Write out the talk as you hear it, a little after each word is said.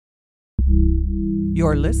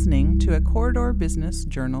You're listening to a Corridor Business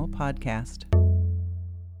Journal podcast.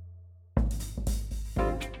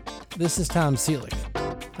 This is Tom Seelig.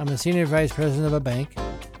 I'm a senior vice president of a bank.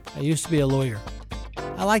 I used to be a lawyer.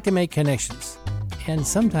 I like to make connections, and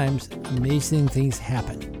sometimes amazing things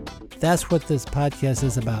happen. That's what this podcast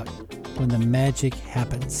is about, when the magic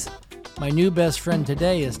happens. My new best friend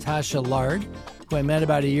today is Tasha Lard, who I met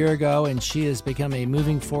about a year ago, and she has become a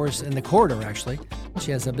moving force in the corridor, actually.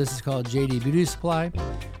 She has a business called JD Beauty Supply.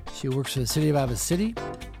 She works for the city of Iowa City.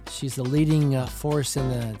 She's the leading force in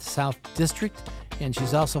the South District, and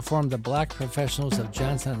she's also formed the Black Professionals of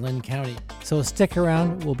Johnson and Lynn County. So stick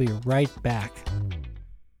around. We'll be right back.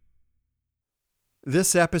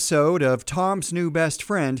 This episode of Tom's New Best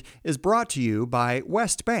Friend is brought to you by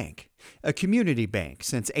West Bank, a community bank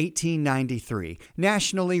since 1893,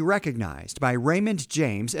 nationally recognized by Raymond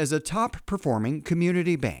James as a top-performing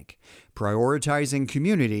community bank, prioritizing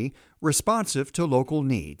community, responsive to local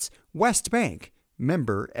needs. West Bank,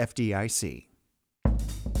 member FDIC.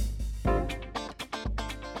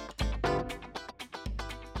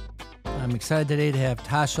 I'm excited today to have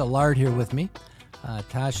Tasha Lard here with me.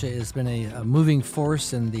 Tasha has been a moving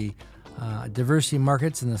force in the diversity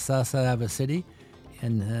markets in the south side of Iowa City,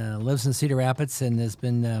 and lives in Cedar Rapids, and has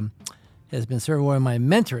been sort of one of my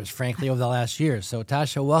mentors, frankly, over the last year. So,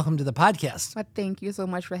 Tasha, welcome to the podcast. Well, thank you so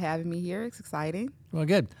much for having me here. It's exciting. Well,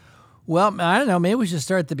 good. Well, I don't know. Maybe we should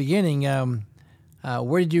start at the beginning.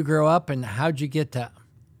 Where did you grow up, and how did you get to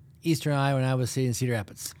Eastern Iowa and Iowa City and Cedar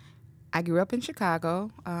Rapids? I grew up in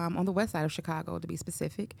Chicago, on the west side of Chicago, to be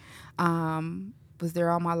specific. Was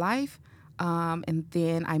there all my life. And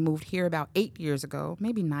then I moved here about 8 years ago,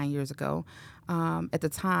 maybe 9 years ago. At the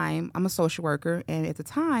time, I'm a social worker, and at the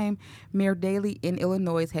time, Mayor Daley in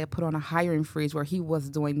Illinois had put on a hiring freeze where he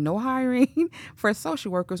was doing no hiring for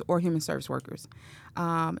social workers or human service workers.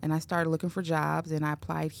 And I started looking for jobs, and I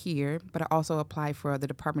applied here, but I also applied for the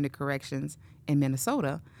Department of Corrections in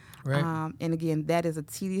Minnesota. Right. And again, that is a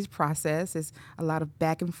tedious process. It's a lot of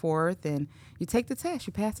back and forth, and you take the test,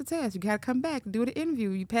 you pass the test, you got to come back, do the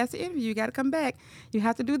interview, you pass the interview, you got to come back, you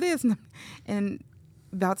have to do this. And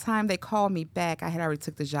about time they called me back, I had already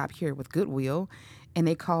took the job here with Goodwill, and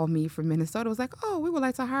they called me from Minnesota. It was like, oh, we would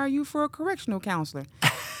like to hire you for a correctional counselor.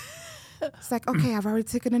 It's like, okay, I've already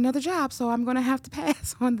taken another job, so I'm going to have to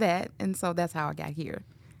pass on that. And so that's how I got here.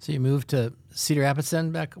 So you moved to Cedar Rapids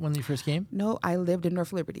then back when you first came? No, I lived in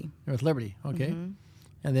North Liberty. North Liberty, okay. Mm-hmm.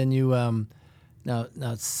 And then you, now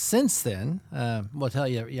since then, we'll tell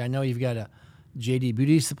you, I know you've got a JD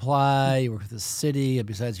Beauty Supply, you work with the city,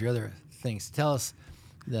 besides your other things. Tell us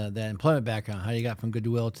the employment background, how you got from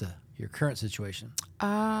Goodwill to your current situation.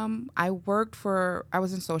 I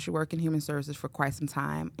was in social work and human services for quite some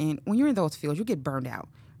time. And when you're in those fields, you get burned out,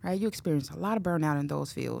 right? You experience a lot of burnout in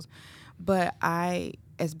those fields. But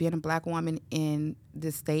as being a black woman in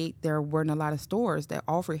this state, there weren't a lot of stores that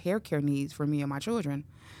offered hair care needs for me and my children.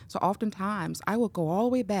 So oftentimes, I would go all the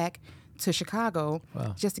way back to Chicago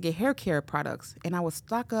just to get hair care products. And I would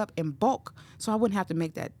stock up in bulk so I wouldn't have to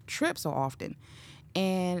make that trip so often.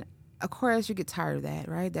 And of course, you get tired of that,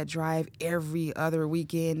 right? That drive every other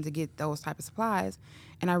weekend to get those type of supplies.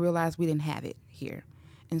 And I realized we didn't have it here.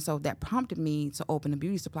 And so that prompted me to open a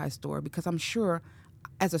beauty supply store, because I'm sure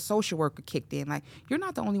as a social worker kicked in, like, you're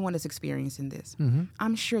not the only one that's experiencing this. Mm-hmm.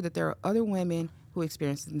 I'm sure that there are other women who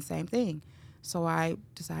experience the same thing. So I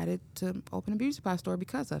decided to open a beauty supply store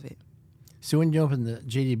because of it. So when you opened the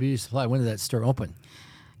JD Beauty Supply, when did that store open?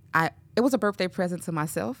 It was a birthday present to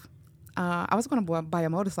myself. I was going to buy a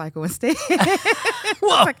motorcycle instead. Whoa. I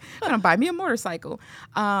was like, I'm going to buy me a motorcycle.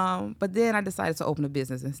 But then I decided to open a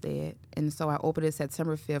business instead. And so I opened it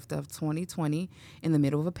September 5th of 2020 in the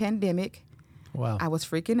middle of a pandemic. Wow. I was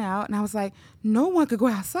freaking out, and I was like, no one could go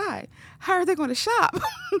outside. How are they going to shop?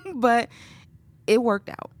 But it worked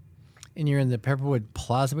out. And you're in the Pepperwood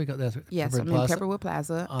Plaza? Yes, I'm in Pepperwood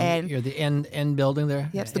Plaza. And you're the end building there?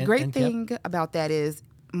 Yes, the great thing about that is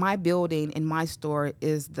my building in my store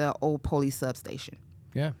is the old police substation.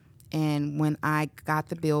 Yeah. And when I got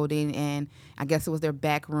the building, and I guess it was their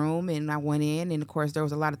back room, and I went in, and of course there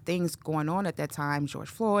was a lot of things going on at that time. George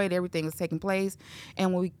Floyd, everything was taking place.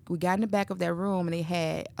 And when we got in the back of that room, and they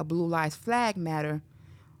had a Blue Lives Flag Matter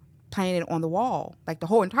painted on the wall, like the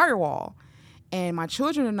whole entire wall. And my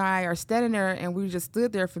children and I are standing there, and we just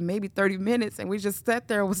stood there for maybe 30 minutes, and we just sat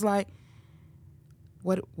there and was like,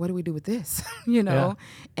 what do we do with this? you know?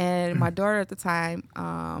 Yeah. And my daughter at the time,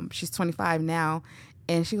 she's 25 now,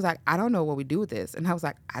 and she was like, I don't know what we do with this. And I was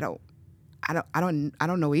like, I don't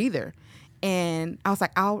know either. And I was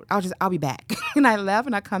like, I'll be back. And I left,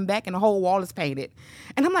 and I come back, and the whole wall is painted.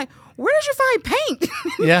 And I'm like, where did you find paint?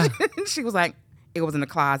 Yeah. And she was like, It was in the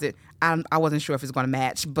closet. I wasn't sure if it's going to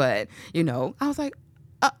match, but, I was like,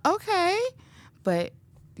 okay. But,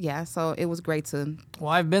 yeah, so it was great to... Well,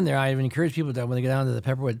 I've been there. I've encouraged people that when they go down to the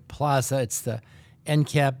Pepperwood Plaza, it's the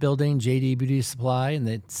NCAP building, JD Beauty Supply, and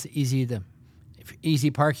it's easy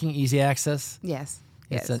parking, easy access. Yes.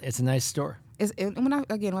 It's a nice store. I've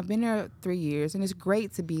been there 3 years, and it's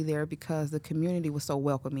great to be there because the community was so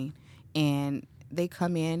welcoming. And they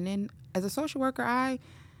come in, and as a social worker, I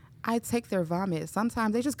take their vomit.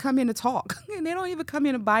 Sometimes they just come in to talk, and they don't even come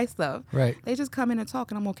in to buy stuff. Right. They just come in and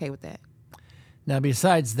talk, and I'm okay with that. Now,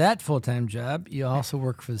 besides that full-time job, you also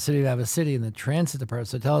work for the City of Iowa City in the transit department.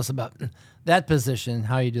 So tell us about that position,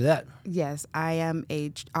 how you do that. Yes, I am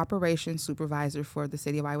a operations supervisor for the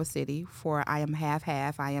City of Iowa City. I am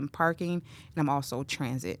half-half. I am parking, and I'm also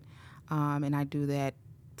transit. And I do that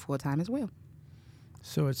full-time as well.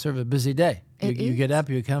 So it's sort of a busy day. You get up,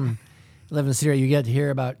 you come, live in the city, you get here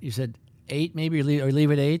about, you said 8 maybe, or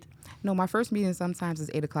leave at 8? No, my first meeting sometimes is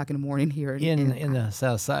 8 o'clock in the morning here. In the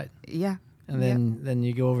south side. Yeah. And then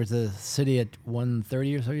you go over to the city at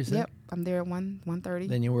 1:30 or so, you said? Yep, I'm there at 1:30.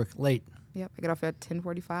 Then you work late. Yep, I get off at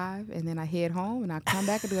 10:45, and then I head home, and I come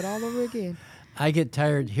back and do it all over again. I get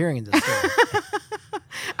tired hearing this story.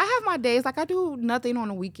 I have my days. Like, I do nothing on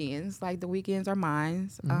the weekends. Like, the weekends are mine.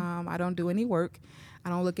 Mm-hmm. I don't do any work. I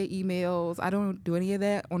don't look at emails. I don't do any of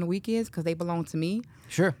that on the weekends because they belong to me.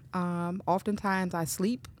 Sure. Oftentimes, I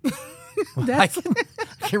sleep. I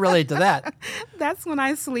can relate to that. That's when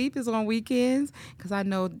I sleep, is on weekends, because I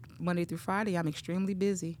know Monday through Friday I'm extremely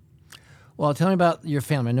busy. Well, tell me about your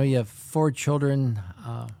family. I know you have 4 children.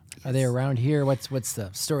 Are they around here? What's the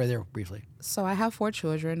story there, briefly? So I have 4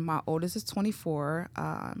 children. My oldest is 24.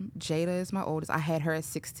 Jada is my oldest. I had her at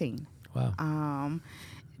 16. Wow.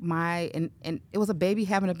 And it was a baby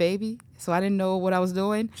having a baby, so I didn't know what I was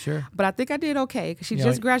doing. Sure. But I think I did okay, because she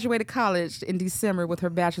just graduated college in December with her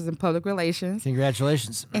bachelor's in public relations.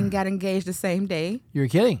 Congratulations. And got engaged the same day. You're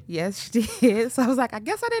kidding? Yes, she did. So I was like, I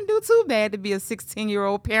guess I didn't do too bad to be a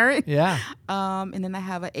 16-year-old parent. Yeah. And then I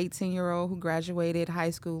have an 18-year-old who graduated high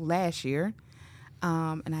school last year.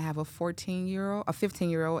 And I have a 14-year-old, a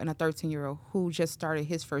 15-year-old, and a 13-year-old who just started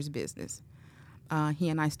his first business. He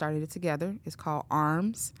and I started it together. It's called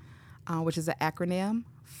ARMS, which is an acronym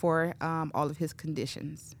for all of his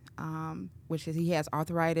conditions, which is he has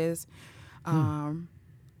arthritis,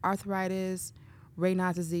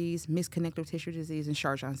 Raynaud's disease, mixed connective tissue disease, and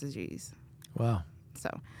Charcot's disease. Wow.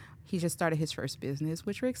 So he just started his first business,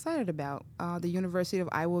 which we're excited about. The University of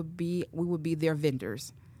Iowa we will be their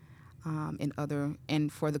vendors,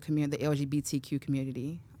 and for the community, the LGBTQ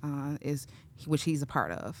community, which he's a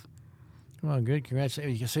part of. Well, good.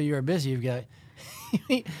 Congratulations. So you're busy. You've got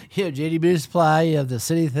you have JD Beauty Supply, you have the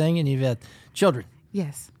city thing, and you've got children.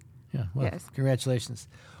 Yes. Yeah. Well, yes. Congratulations.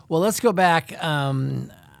 Well, let's go back.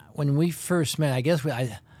 When we first met, I guess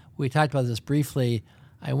we talked about this briefly.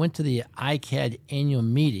 I went to the ICAD annual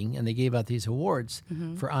meeting, and they gave out these awards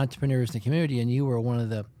for entrepreneurs in the community, and you were one of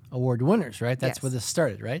the award winners, right? That's where this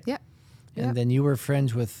started, right? Yep. And then you were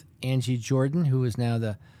friends with Angie Jordan, who is now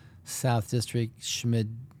the South District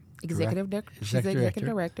Schmid Executive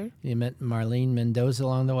director. You met Marlene Mendoza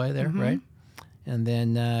along the way there, right? And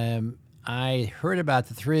then I heard about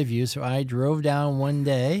the 3 of you, so I drove down one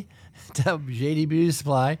day to JD Beauty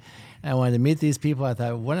Supply. I wanted to meet these people. I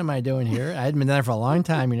thought, what am I doing here? I hadn't been there for a long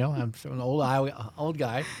time, I'm an old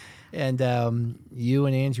guy. And you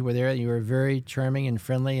and Angie were there, and you were very charming and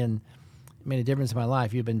friendly and made a difference in my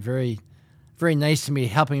life. You've been very, very nice to me,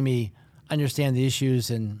 helping me understand the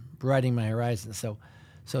issues and broadening my horizons.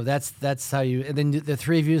 So that's how you, and then the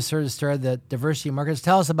 3 of you sort of started the diversity markets.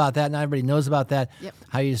 Tell us about that. Not everybody knows about that. Yep.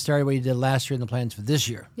 How you started, what you did last year, and the plans for this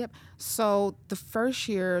year. Yep. So the first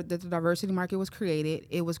year that the diversity market was created,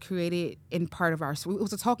 it was created in part of it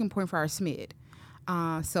was a talking point for our SMID,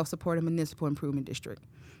 Self-Supported Municipal Improvement District.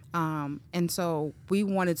 And so we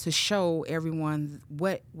wanted to show everyone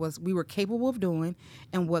what we were capable of doing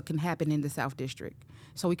and what can happen in the South District.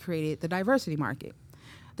 So we created the diversity market.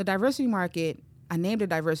 The diversity market, I named it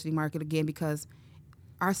diversity market again because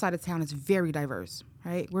our side of town is very diverse,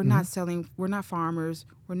 right? We're not farmers,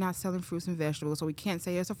 we're not selling fruits and vegetables, so we can't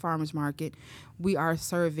say it's a farmer's market. We're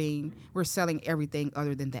selling everything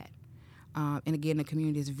other than that. And again, the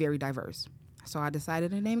community is very diverse. So I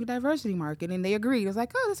decided to name it diversity market, and they agreed. I was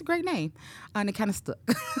like, oh, that's a great name. And it kind of stuck,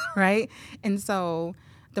 right? And so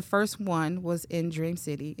the first one was in Dream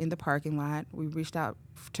City in the parking lot. We reached out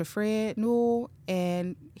to Fred Newell,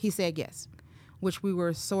 and he said yes, which we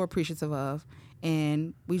were so appreciative of.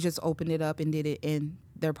 And we just opened it up and did it in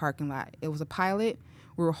their parking lot. It was a pilot.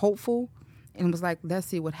 We were hopeful. and was like, let's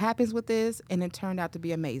see what happens with this. And it turned out to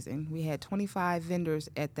be amazing. We had 25 vendors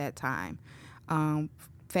at that time.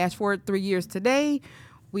 Fast forward 3 years today,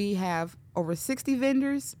 we have over 60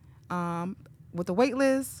 vendors with a wait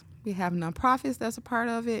list. We have nonprofits that's a part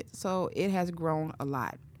of it. So it has grown a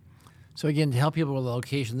lot. So again, to help people with the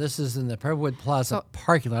location, this is in the Pepperwood Plaza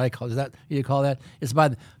parking lot. Is that you call that? It's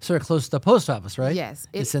by sort of close to the post office, right? Yes.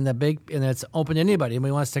 It's in the big, and it's open to anybody.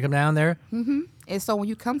 Anybody wants to stick them down there? Mm-hmm. And so when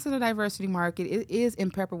you come to the diversity market, it is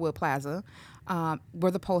in Pepperwood Plaza,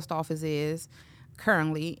 where the post office is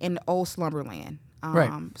currently in the old Slumberland.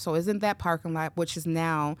 Right. So it's in that parking lot, which is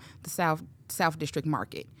now the South District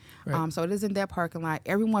Market. Right. So it is in that parking lot.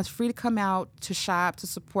 Everyone's free to come out to shop, to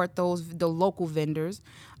support the local vendors,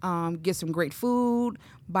 get some great food,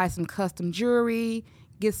 buy some custom jewelry,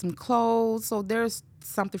 get some clothes. So there's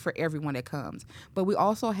something for everyone that comes. But we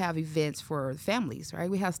also have events for families, right?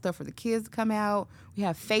 We have stuff for the kids to come out. We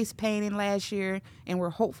have face painting last year, and we're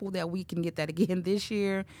hopeful that we can get that again this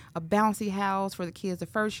year. A bouncy house for the kids the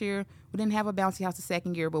first year. We didn't have a bouncy house the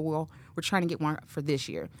second year, but we're trying to get one for this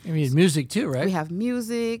year. I mean, music too, right? We have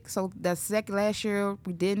music. So last year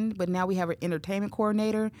we didn't, but now we have an entertainment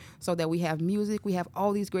coordinator so that we have music. We have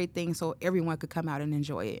all these great things so everyone could come out and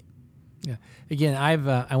enjoy it. Yeah. Again,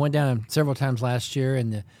 I went down several times last year,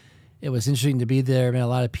 and it was interesting to be there. I mean, a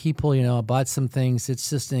lot of people, bought some things. It's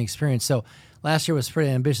just an experience. So last year was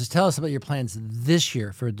pretty ambitious. Tell us about your plans this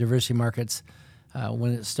year for diversity markets,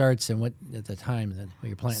 when it starts and what at the time, and what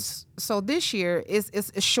your plans. So this year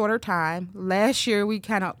it's a shorter time. Last year we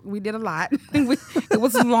did a lot. It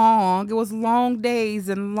was long. It was long days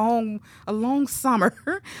and a long summer.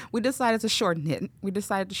 We decided to shorten it. We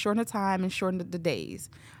decided to shorten the time and shorten the days.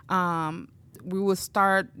 We will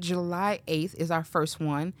start July 8th is our first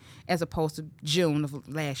one, as opposed to June of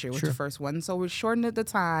last year was the first one. So we're shortening the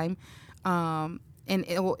time, and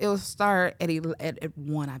it'll start at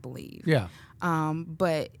 1, I believe. Yeah.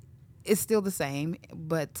 But it's still the same,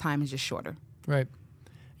 but time is just shorter. Right.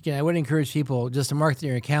 Again, I would encourage people just to mark it in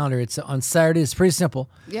your calendar. It's on Saturday. It's pretty simple.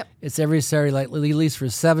 Yep. It's every Saturday, like at least for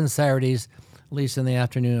 7 Saturdays, at least in the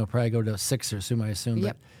afternoon. It'll probably go to 6 or so, I assume.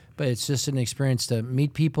 Yep. But it's just an experience to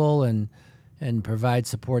meet people and provide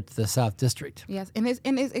support to the South District. Yes, and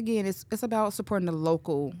it's about supporting the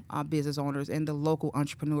local business owners and the local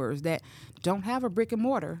entrepreneurs that don't have a brick and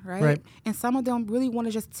mortar, right? Right. And some of them really want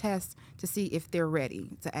to just test to see if they're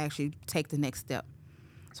ready to actually take the next step.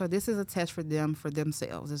 So this is a test for them, for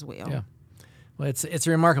themselves as well. Yeah. Well, it's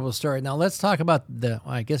a remarkable story. Now let's talk about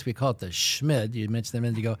I guess we call it the Schmid. You mentioned a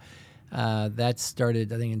minute ago. That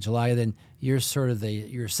started, I think, in July. Then you're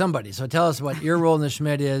you're somebody. So tell us what your role in the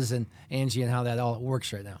Schmid is, and Angie, and how that all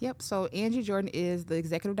works right now. Yep. So Angie Jordan is the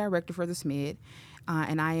executive director for the SMID,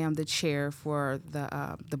 and I am the chair for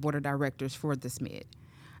the board of directors for the SMID.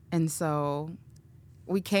 And so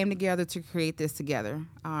we came together to create this together.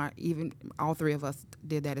 Even all three of us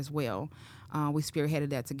did that as well. We spearheaded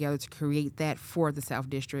that together to create that for the South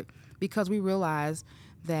District, because we realized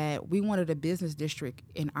that we wanted a business district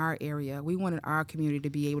in our area. We wanted our community to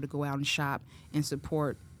be able to go out and shop and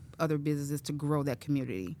support other businesses to grow that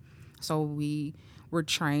community. So we were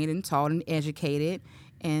trained and taught and educated,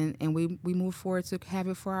 and we moved forward to have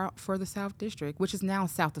it for the South District, which is now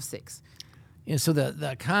south of 6. And so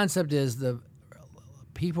the concept is the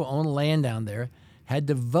people own land down there had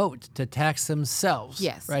to vote to tax themselves.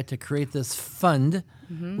 Yes. Right, to create this fund,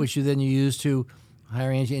 which you use to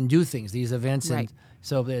hire Angie and do things, these events. Right. And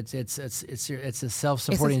so it's a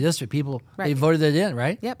self-supporting district. People, right. They voted it in,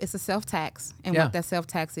 right? Yep, it's a self-tax. And Yeah. what that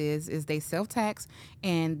self-tax is they self-tax,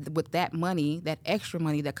 and with that money, that extra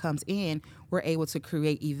money that comes in, we're able to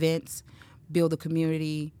create events, build a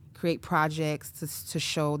community, create projects to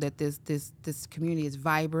show that this community is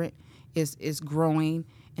vibrant, is growing,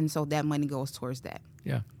 and so that money goes towards that.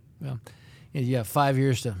 Yeah. Well, you have 5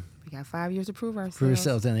 years to We got 5 years to prove ourselves. prove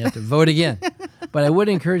yourselves, and you have to vote again. But I would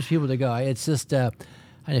encourage people to go. It's just, and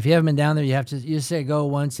if you haven't been down there, you just say go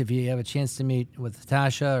once. If you have a chance to meet with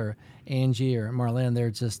Tasha or Angie or Marlene,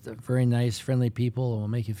 they're just very nice, friendly people, and will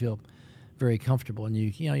make you feel very comfortable. And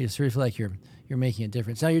you sort of feel like you're making a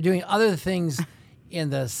difference. Now you're doing other things in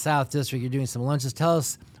the South District. You're doing some lunches. Tell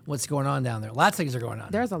us what's going on down there. Lots of things are going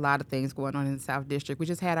on. There's a lot of things going on in the South District. We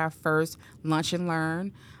just had our first Lunch and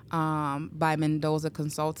Learn by Mendoza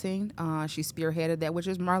Consulting. She spearheaded that, which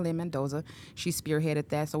is Marlene Mendoza. She spearheaded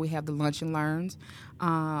that. So we have the Lunch and Learns,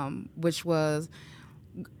 which was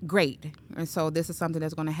great. And so this is something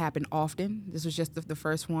that's going to happen often. This was just the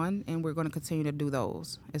first one, and we're going to continue to do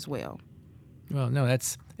those as well. Well, no,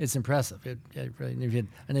 it's impressive. It really,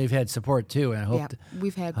 I know you've had support too, and I hope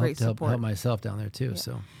we've had great support. Help myself down there too. Yeah.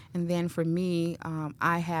 So, and then for me,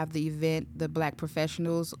 I have the event, the Black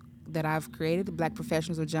Professionals that I've created, the Black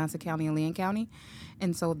Professionals of Johnson County and Lynn County,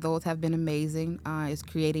 and so those have been amazing. It's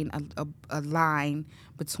creating a line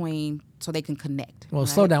between so they can connect. Well, right?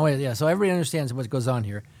 slow down. Wait, yeah. So everybody understands what goes on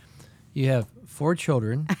here. You have 4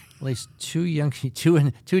 children, at least 2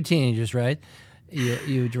 teenagers, right?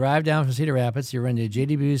 You drive down from Cedar Rapids. You run to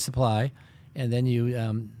JDB Supply, and then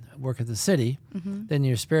you work at the city. Mm-hmm. Then in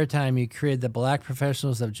your spare time, you create the Black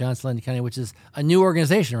Professionals of Johnson Lynn County, which is a new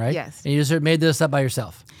organization, right? Yes. And you just made this up by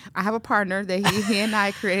yourself. I have a partner that he and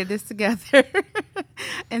I created this together,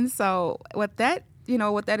 and so what that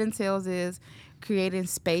entails is creating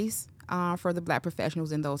space for the Black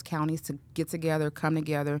professionals in those counties to get together, come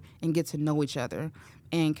together, and get to know each other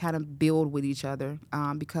and kind of build with each other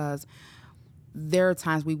because there are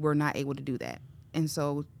times we were not able to do that. And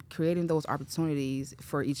so creating those opportunities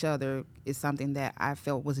for each other is something that I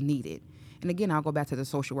felt was needed. And again, I'll go back to the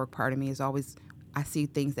social work part of me. Is always I see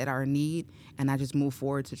things that are in need, and I just move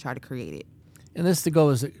forward to try to create it. And this the goal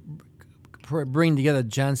is bring together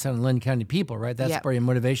Johnson and Lynn County people, right? That's part of your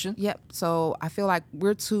motivation? Yep. So I feel like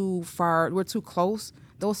we're too close.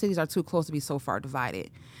 Those cities are too close to be so far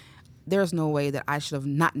divided. There's no way that I should have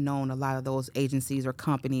not known a lot of those agencies or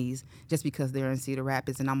companies just because they're in Cedar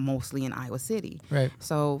Rapids and I'm mostly in Iowa City. Right.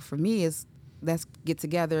 So for me, let's get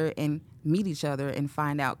together and meet each other and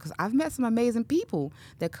find out. Because I've met some amazing people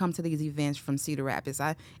that come to these events from Cedar Rapids.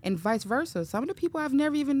 And vice versa. Some of the people I've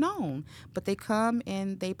never even known. But they come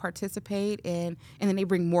and they participate and then they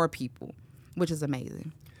bring more people, which is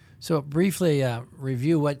amazing. So briefly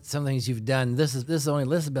review what some things you've done. This is only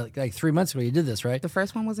listed like 3 months ago. You did this, right? The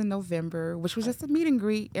first one was in November, which was just a meet and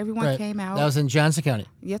greet. Everyone came out. That was in Johnson County.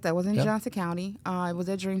 Yes, that was in Johnson County. It was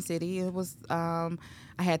at Dream City. It was. I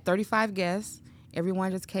had 35 guests.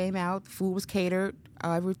 Everyone just came out. Food was catered.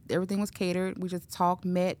 Everything was catered. We just talked,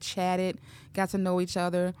 met, chatted, got to know each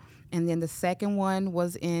other. And then the second one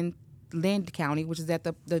was in Lynn County, which is at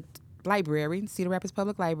the library, Cedar Rapids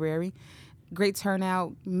Public Library. Great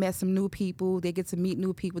turnout, met some new people. They get to meet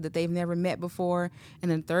new people that they've never met before.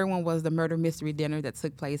 And then the third one was the murder mystery dinner that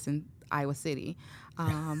took place in Iowa City.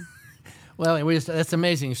 Well, that's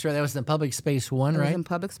amazing. Sure, that was in Public Space 1, right? It was in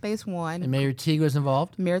Public Space 1. And Mayor Teague was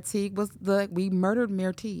involved? Mayor Teague was we murdered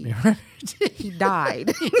Mayor Teague. He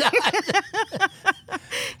died.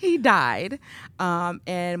 He died.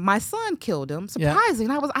 And my son killed him,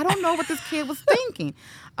 surprisingly. Yeah. I don't know what this kid was thinking.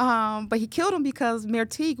 But he killed him because Mayor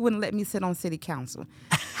Teague wouldn't let me sit on city council.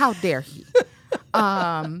 How dare he?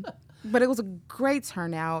 But it was a great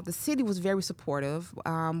turnout. The city was very supportive.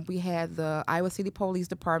 We had the Iowa City Police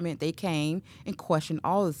Department. They came and questioned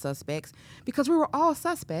all the suspects because we were all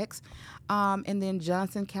suspects. And then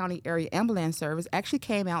Johnson County Area Ambulance Service actually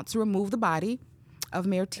came out to remove the body of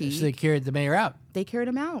Mayor Teague. So they carried the mayor out? They carried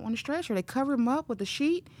him out on a stretcher. They covered him up with a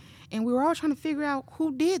sheet, and we were all trying to figure out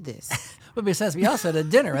who did this. But besides, we also had a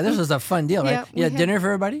dinner, right? This was a fun deal, right? You had dinner for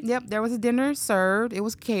everybody? Yep, there was a dinner served. It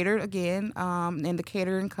was catered again, and the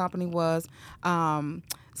catering company was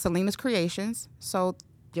Selena's Creations. So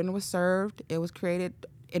dinner was served. It was created,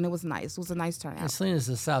 and it was nice. It was a nice turnout. And Selena's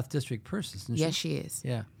a South District person, isn't she? Yes, she is.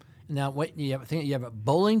 Yeah. Now, what you have a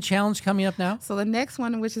bowling challenge coming up now? So the next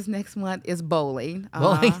one, which is next month, is bowling.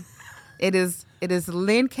 Bowling. It is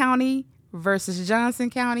Lynn County versus Johnson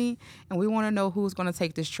County, and we want to know who's going to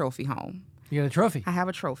take this trophy home. You got a trophy? I have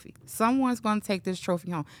a trophy. Someone's going to take this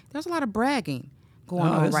trophy home. There's a lot of bragging going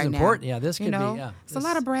on this right is now. important. Yeah, this could be. Yeah, it's a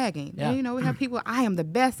lot of bragging. Yeah. And, we have people. I am the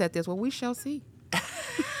best at this. Well, we shall see.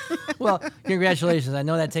 Well, congratulations. I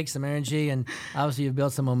know that takes some energy, and obviously you've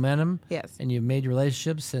built some momentum. Yes. And you've made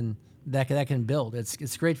relationships, and that can build.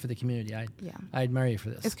 It's great for the community. I admire you for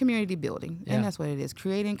this. It's community building, and that's what it is.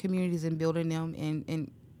 Creating communities and building them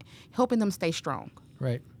and helping them stay strong.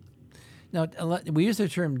 Right. Now, we use the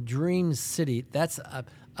term Dream City. That's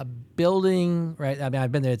a building, right? I mean,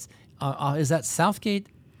 I've been there. It's is that Southgate?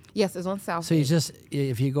 Yes, it's on Southgate. So you just,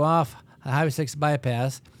 if you go off Highway 6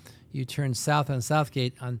 bypass, you turn south on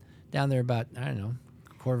Southgate down there about, I don't know,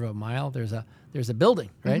 a quarter of a mile. There's a building,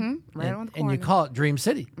 right? Mm-hmm, right on the corner. And you call it Dream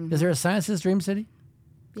City. Mm-hmm. Is there a sign that says Dream City?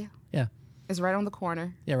 Yeah. Yeah. It's right on the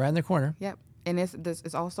corner. Yeah, right in the corner. Yep. And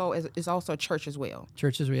it's also a church as well.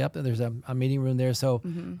 Churches way up. There's a meeting room there. So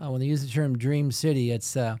when they use the term Dream City,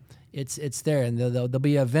 it's there, and there'll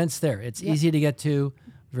be events there. It's easy to get to,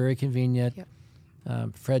 very convenient. Yep.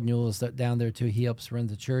 Fred Newell's down there too. He helps run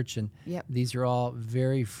the church, and these are all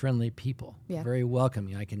very friendly people, very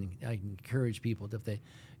welcoming. I can encourage people that if they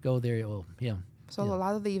go there, it will, So a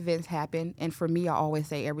lot of the events happen, and for me, I always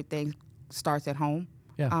say everything starts at home.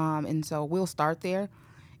 Yeah. And so we'll start there.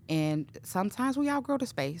 And sometimes we outgrow the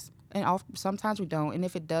space, and sometimes we don't. And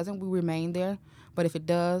if it doesn't, we remain there. But if it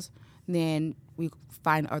does, then we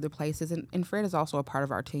find other places. And Fred is also a part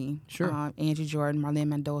of our team. Sure. Angie Jordan, Marlene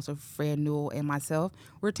Mendoza, Fred Newell, and myself,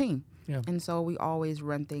 we're a team. Yeah. And so we always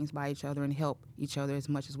run things by each other and help each other as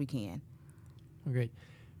much as we can. Great.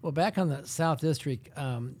 Well, back on the South District,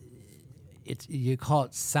 you call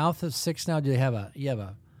it South of 6 now. Do you have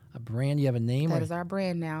a brand? You have a name? That is our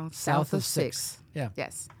brand now. South of 6. Yeah.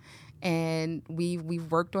 Yes. And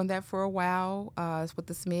we've worked on that for a while with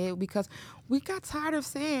the SMID, because we got tired of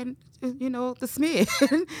saying, the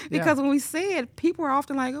SMID. Because when we say it, people are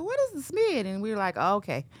often like, what is the SMID? And we're like, oh,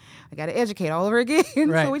 okay, I got to educate all over again.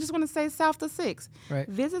 Right. So we just want to say South of 6. Right.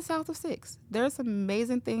 Visit South of 6. There's some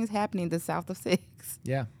amazing things happening in South of 6.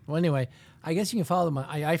 Yeah. Well, anyway, I guess you can follow them.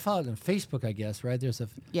 I follow them on Facebook, I guess, right? There's a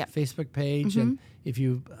Facebook page, and if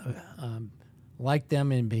you like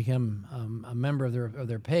them and become a member of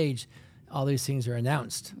their page, all these things are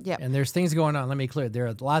announced. Yep. And there's things going on. Let me clear. There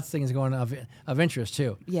are lots of things going on of interest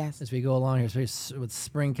too. Yes. As we go along here, especially with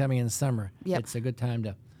spring coming in summer, it's a good time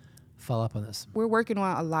to follow up on this. We're working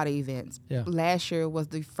on a lot of events. Yeah. Last year was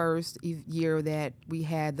the first year that we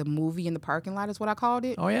had the movie in the parking lot, is what I called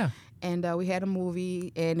it. Oh, yeah. And we had a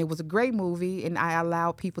movie, and it was a great movie, and I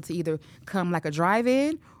allowed people to either come like a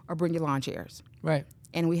drive-in or bring your lawn chairs. Right.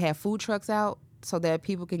 And we had food trucks out so that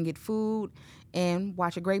people can get food and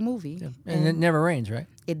watch a great movie. Yeah. And it never rains, right?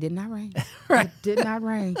 It did not rain. Right. It did not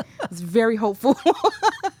rain. It was very hopeful.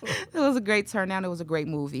 It was a great turnout. It was a great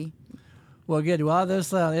movie. Well, good. Well,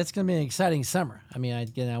 it's going to be an exciting summer. I mean,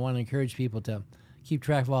 I want to encourage people to keep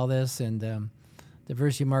track of all this, and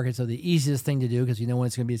diversity markets are the easiest thing to do, because you know when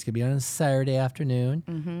it's going to be. It's going to be on a Saturday afternoon.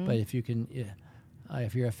 Mm-hmm. But if you can,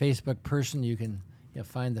 if you're a Facebook person, you can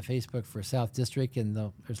find the Facebook for South District,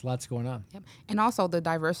 and there's lots going on. Yep. And also, the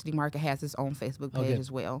diversity market has its own Facebook page as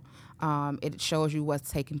well. It shows you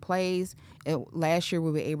what's taking place. Last year,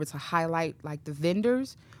 we were able to highlight like the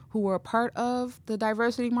vendors who were a part of the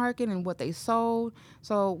diversity market and what they sold.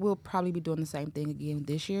 So we'll probably be doing the same thing again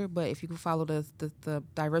this year. But if you can follow the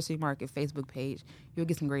diversity market Facebook page, you'll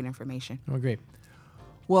get some great information. Oh, great.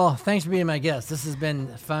 Well, thanks for being my guest. This has been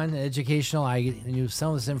fun, educational. I knew some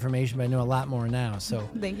of this information, but I know a lot more now. So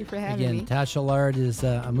thank you for having me. Again, Tasha Lard is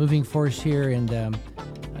a moving force here, and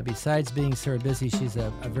besides being so busy, she's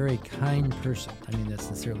a very kind person. I mean that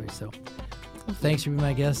sincerely. So thanks for being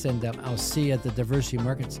my guest, and I'll see you at the diversity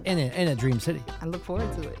markets in a Dream City. I look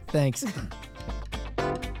forward to it. Thanks.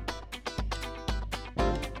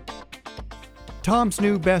 Tom's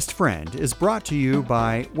New Best Friend is brought to you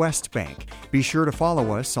by West Bank. Be sure to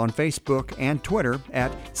follow us on Facebook and Twitter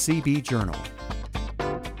at CB Journal.